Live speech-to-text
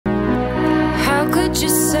you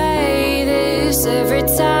say this every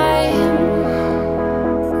time?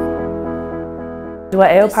 What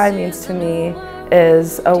AOPI means to me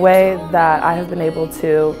is a way that I have been able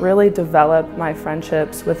to really develop my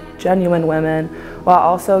friendships with genuine women while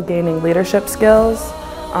also gaining leadership skills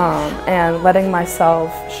and letting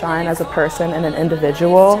myself shine as a person and an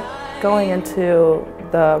individual. Going into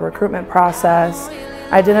the recruitment process,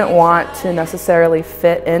 I didn't want to necessarily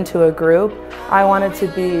fit into a group. I wanted to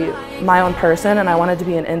be my own person, and I wanted to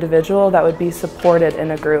be an individual that would be supported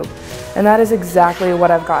in a group. And that is exactly what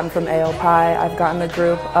I've gotten from AOPI. I've gotten a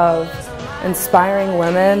group of inspiring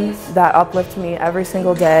women that uplift me every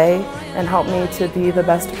single day and help me to be the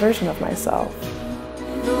best version of myself.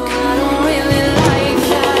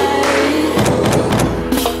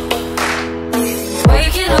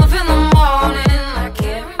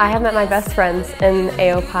 I have met my best friends in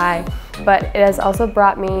AOPI, but it has also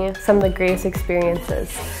brought me some of the greatest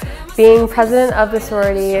experiences. Being president of the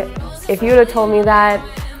sorority, if you would have told me that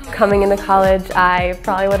coming into college, I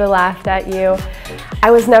probably would have laughed at you. I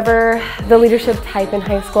was never the leadership type in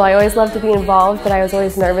high school. I always loved to be involved, but I was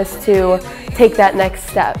always nervous to take that next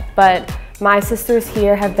step. But my sisters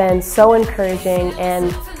here have been so encouraging,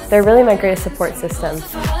 and they're really my greatest support system.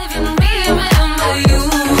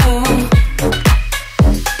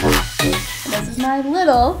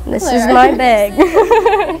 This is my big.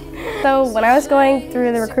 So when I was going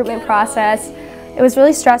through the recruitment process, it was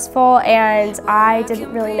really stressful, and I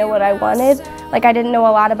didn't really know what I wanted. Like, I didn't know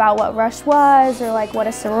a lot about what Rush was or like what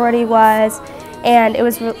a sorority was, and it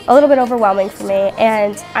was a little bit overwhelming for me.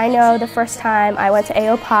 And I know the first time I went to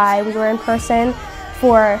AOPI, we were in person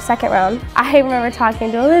for second round. I remember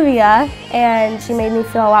talking to Olivia, and she made me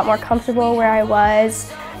feel a lot more comfortable where I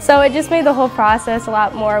was. So it just made the whole process a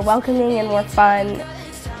lot more welcoming and more fun.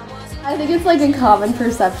 I think it's like a common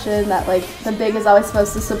perception that like the big is always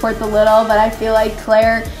supposed to support the little, but I feel like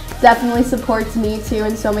Claire definitely supports me too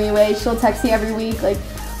in so many ways. She'll text me every week like,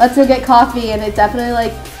 let's go get coffee, and it definitely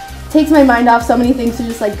like takes my mind off so many things to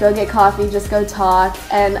just like go get coffee, just go talk.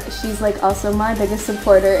 And she's like also my biggest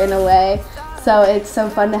supporter in a way. So it's so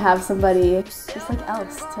fun to have somebody just like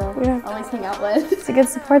else to always hang out with. It's a good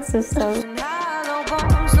support system.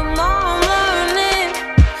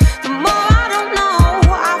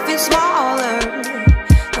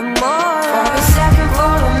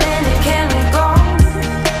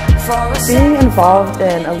 Being involved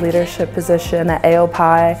in a leadership position at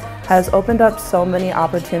AOPI has opened up so many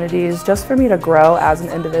opportunities just for me to grow as an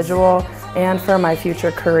individual and for my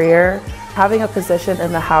future career. Having a position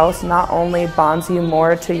in the house not only bonds you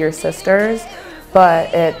more to your sisters,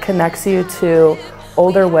 but it connects you to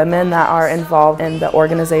older women that are involved in the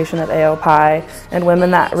organization of AOPI and women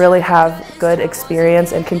that really have good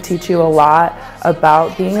experience and can teach you a lot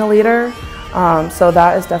about being a leader. So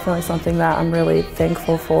that is definitely something that I'm really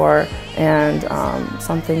thankful for, and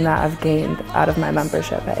something that I've gained out of my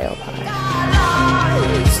membership at AOPI.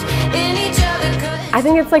 I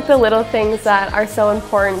think it's like the little things that are so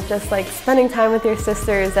important, just like spending time with your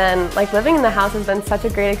sisters, and like living in the house has been such a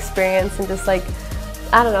great experience, and just like,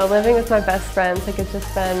 I don't know, living with my best friends, like it's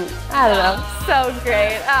just been, I don't know, so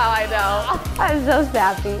great. Oh, I know. I'm so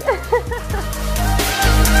sappy.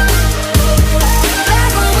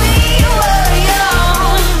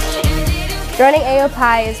 Joining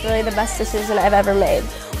AOPI is really the best decision I've ever made.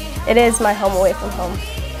 It is my home away from home.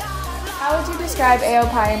 How would you describe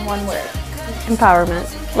AOPI in one word?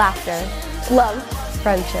 Empowerment. Laughter. Love.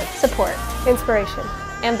 Friendship. Support. Inspiration.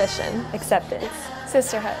 Ambition. Acceptance.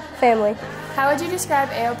 Sisterhood. Family. How would you describe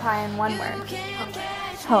AOPI in one word?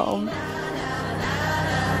 Home.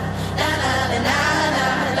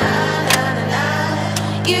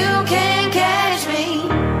 You can't catch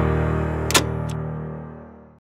me.